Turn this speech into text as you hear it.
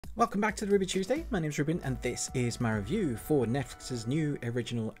Welcome back to the Ruby Tuesday. My name is Ruben and this is my review for Netflix's new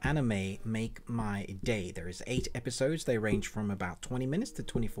original anime, Make My Day. There is 8 episodes. They range from about 20 minutes to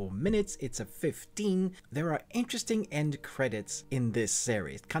 24 minutes. It's a 15. There are interesting end credits in this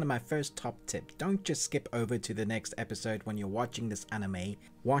series. Kind of my first top tip. Don't just skip over to the next episode when you're watching this anime.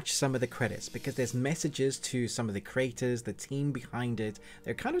 Watch some of the credits because there's messages to some of the creators, the team behind it.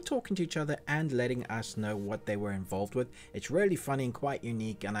 They're kind of talking to each other and letting us know what they were involved with. It's really funny and quite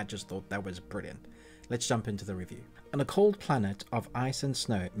unique, and I just thought that was brilliant. Let's jump into the review. On a cold planet of ice and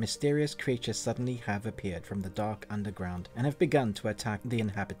snow, mysterious creatures suddenly have appeared from the dark underground and have begun to attack the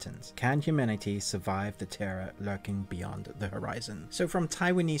inhabitants. Can humanity survive the terror lurking beyond the horizon? So from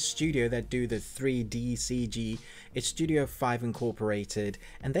Taiwanese studio that do the 3D CG, it's Studio 5 Incorporated,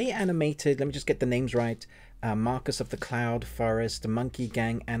 and they animated, let me just get the names right, Marcus of the Cloud Forest, Monkey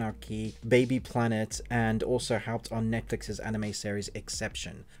Gang Anarchy, Baby Planet, and also helped on Netflix's anime series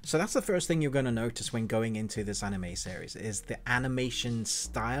Exception. So that's the first thing you're going to notice when going into this anime series is the animation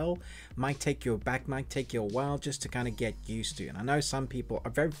style. Might take you a while just to kind of get used to. And I know some people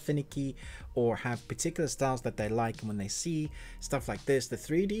are very finicky or have particular styles that they like, and when they see stuff like this, the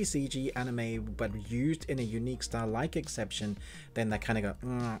 3D CG anime but used in a unique style like Exception, then they kind of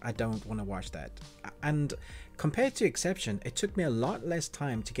go, I don't want to watch that. And compared to Exception, it took me a lot less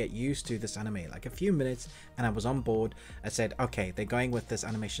time to get used to this anime, like a few minutes, and I was on board. I said, okay, they're going with this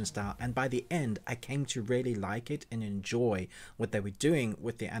animation style, and by the end I came to really like it and enjoy what they were doing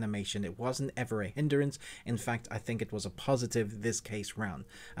with the animation. It wasn't ever a hindrance. In fact, I think it was a positive this case round.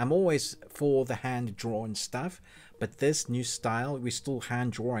 I'm always for the hand-drawn stuff, but this new style, we're still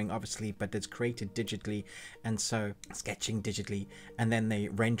hand drawing obviously, but it's created digitally, and so sketching digitally, and then they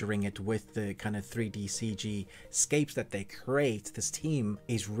rendering it with the kind of 3D CG scapes that they create. This team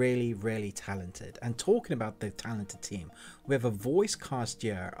is really talented. And talking about the talented team, we have a voice cast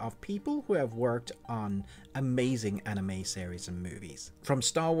here of people who have worked on amazing anime series and movies. From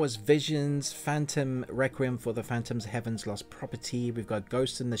Star Wars Visions, Phantom Requiem for the Phantom's Heaven's Lost Property, we've got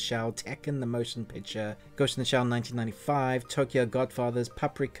Ghost in the Shell, Tekken the Motion Picture, Ghost in the Shell 1995, Tokyo Godfathers,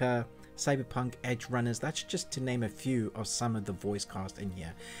 Paprika, Cyberpunk, Edge Runners. That's just to name a few of some of the voice cast in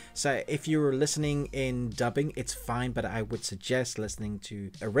here. So if you're listening in dubbing, it's fine, but I would suggest listening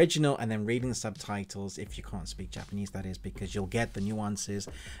to original and then reading the subtitles if you can't speak Japanese, that is, because you'll get the nuances,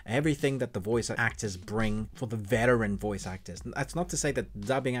 everything that the voice actors bring for the veteran voice actors. That's not to say that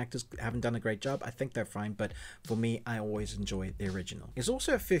dubbing actors haven't done a great job. I think they're fine, but for me, I always enjoy the original. It's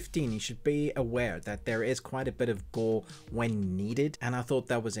also a 15. You should be aware that there is quite a bit of gore when needed, and I thought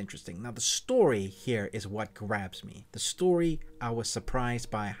that was interesting. Now, the story here is what grabs me. The story, I was surprised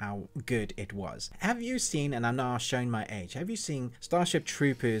by how good it was. Have you seen, and I'm now showing my age, have you seen Starship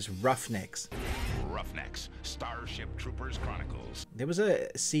Troopers Roughnecks? Roughnecks, Starship Troopers Chronicles. There was a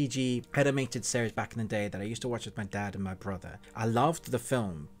CG animated series back in the day that I used to watch with my dad and my brother. I loved the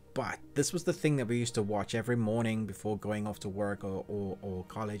film, but this was the thing that we used to watch every morning before going off to work or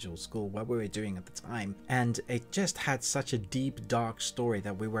college or school, what we were doing at the time. And it just had such a deep, dark story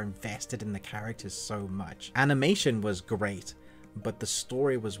that we were invested in the characters so much. Animation was great, but the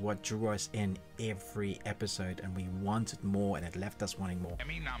story was what drew us in every episode, and we wanted more, and it left us wanting more.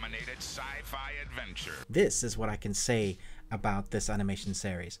 Emmy-nominated sci-fi adventure. This is what I can say about this animation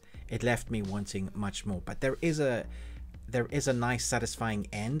series. It left me wanting much more, but there is a nice satisfying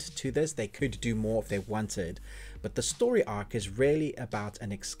end to this. They could do more if they wanted, but the story arc is really about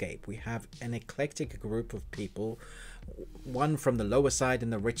an escape. We have an eclectic group of people, one from the lower side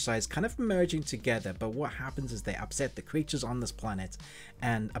and the rich side, is kind of merging together, but what happens is they upset the creatures on this planet,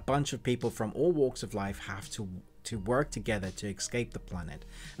 and a bunch of people from all walks of life have to work together to escape the planet.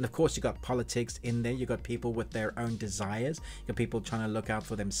 And of course, you got politics in there, you got people with their own desires, you got people trying to look out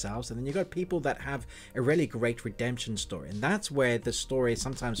for themselves, and then you got people that have a really great redemption story, and that's where the story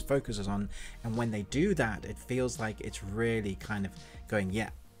sometimes focuses on. And when they do that, it feels like it's really kind of going,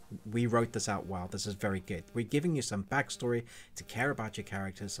 yeah, we wrote this out well, this is very good. We're giving you some backstory to care about your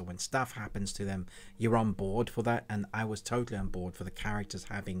characters, so when stuff happens to them, you're on board for that. And I was totally on board for the characters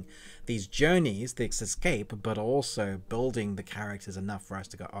having these journeys, this escape, but also building the characters enough for us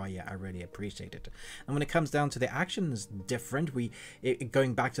to go, oh yeah, I really appreciate it. And when it comes down to the action, is different.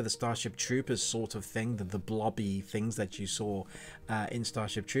 Going back to the Starship Troopers sort of thing, the blobby things that you saw in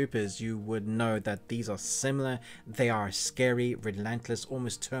Starship Troopers, you would know that these are similar. They are scary, relentless,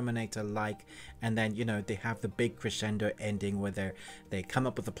 almost Terminator-like, and then, you know, they have the big crescendo ending where they come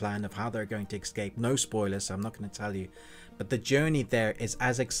up with a plan of how they're going to escape. No spoilers, so I'm not going to tell you, but the journey there is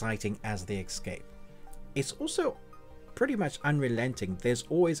as exciting as the escape. It's also pretty much unrelenting. There's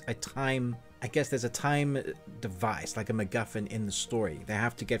always a time I guess there's a time device, like a MacGuffin in the story. They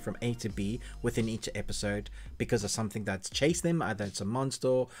have to get from A to B within each episode because of something that's chased them. Either it's a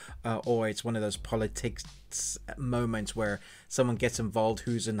monster or it's one of those politics moments where someone gets involved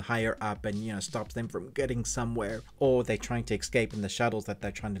who's in higher up and, you know, stops them from getting somewhere, or they're trying to escape in the shuttles that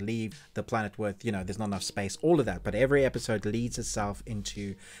they're trying to leave the planet with, you know, there's not enough space, all of that. But every episode leads itself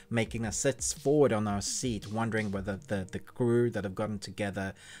into making us sit forward on our seat, wondering whether the crew that have gotten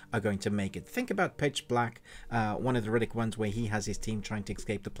together are going to make it. Think about Pitch Black, one of the Riddick ones where he has his team trying to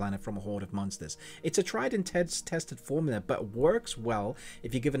escape the planet from a horde of monsters. It's a tried and tested formula, but works well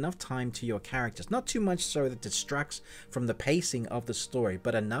if you give enough time to your characters. Not too much so that distracts from the pacing of the story,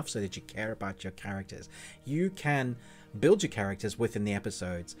 but enough so that you care about your characters. You can build your characters within the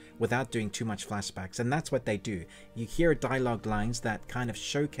episodes without doing too much flashbacks, and that's what they do. You hear dialogue lines that kind of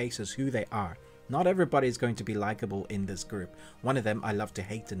showcases who they are. Not everybody is going to be likable in this group. One of them I love to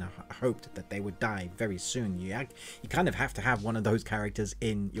hate, and I hoped that they would die very soon. You kind of have to have one of those characters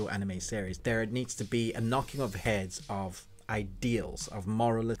in your anime series. There needs to be a knocking of heads of ideals, of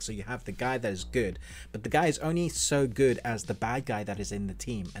moralists. So you have the guy that is good, but the guy is only so good as the bad guy that is in the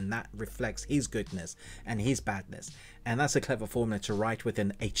team, and that reflects his goodness and his badness. And that's a clever formula to write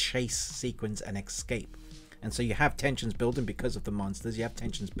within a chase sequence and escape. And so you have tensions building because of the monsters, you have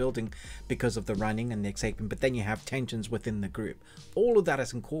tensions building because of the running and the escaping, but then you have tensions within the group. All of that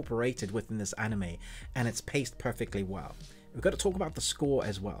is incorporated within this anime, and it's paced perfectly well. We've got to talk about the score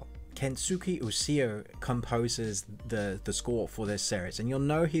as well. Kensuke Ushio composes the score for this series, and you'll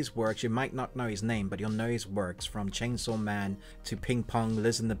know his works. You might not know his name, but you'll know his works from Chainsaw Man to Ping Pong,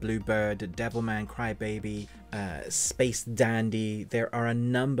 Liz and the Bluebird, Devilman Crybaby, Space Dandy. There are a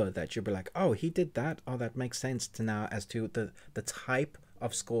number that you'll be like, oh, he did that. Oh, that makes sense to now as to the type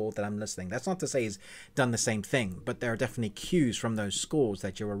of score that I'm listening. That's not to say he's done the same thing, but there are definitely cues from those scores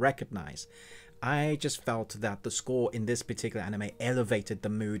that you will recognize. I just felt that the score in this particular anime elevated the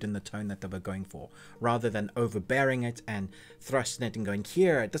mood and the tone that they were going for, rather than overbearing it and thrusting it and going,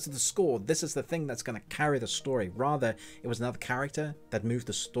 here, this is the score, this is the thing that's going to carry the story. Rather, it was another character that moved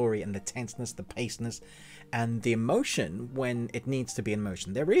the story and the tenseness, the paceness, and the emotion when it needs to be in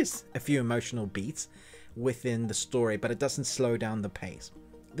motion. There is a few emotional beats within the story, but it doesn't slow down the pace.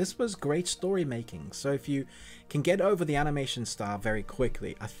 This was great story making, so if you can get over the animation style very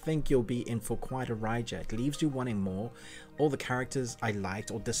quickly, I think you'll be in for quite a ride. It leaves you wanting more. All the characters I liked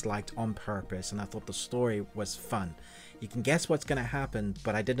or disliked on purpose, and I thought the story was fun. You can guess what's going to happen,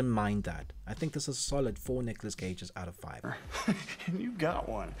 but I didn't mind that. I think this is a solid 4 Nicolas Cages out of 5. And you got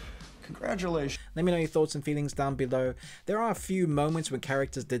one. Congratulations. Let me know your thoughts and feelings down below. There are a few moments when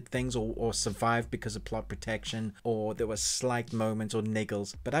characters did things or survived because of plot protection, or there were slight moments or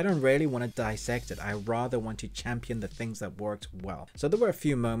niggles, but I don't really want to dissect it. I rather want to champion the things that worked well. So there were a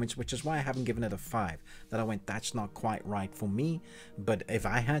few moments, which is why I haven't given it a 5, that I went, that's not quite right for me, but if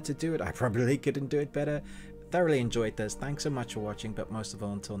I had to do it, I probably couldn't do it better. Thoroughly enjoyed this. Thanks so much for watching, but most of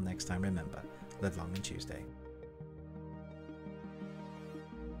all, until next time, remember, live long and Tuesday.